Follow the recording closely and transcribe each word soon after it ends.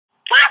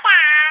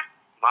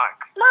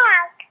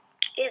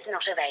is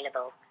not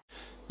available.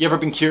 You ever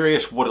been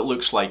curious what it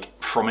looks like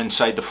from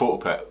inside the photo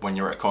pit when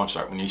you're at a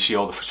concert, when you see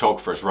all the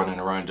photographers running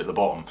around at the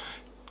bottom,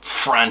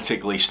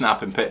 frantically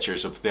snapping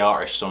pictures of the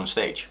artists on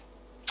stage?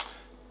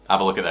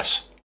 Have a look at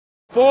this.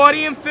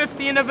 40 and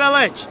 50 in the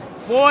Village,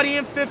 40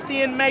 and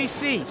 50 in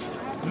Macy's.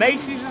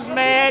 Macy's is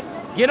mad.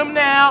 Get them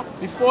now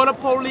before the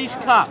police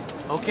come,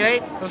 okay?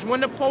 Because when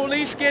the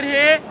police get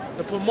here,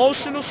 the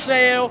promotional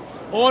sale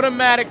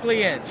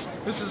automatically ends.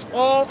 This is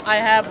all I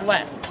have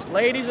left.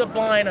 Ladies are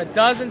buying a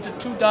dozen to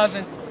 2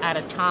 dozen at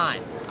a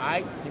time, all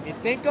right? If you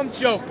think I'm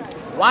joking,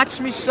 watch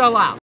me sell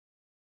out.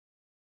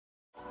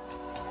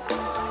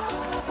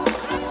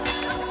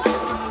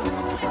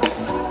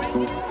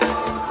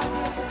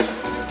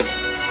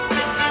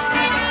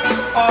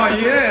 Oh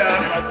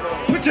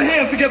yeah, put your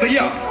hands together,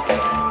 yo.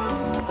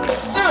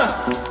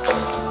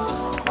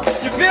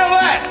 You feel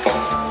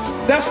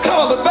that? That's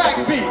called the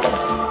backbeat,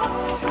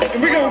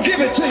 and we're gonna give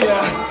it to you.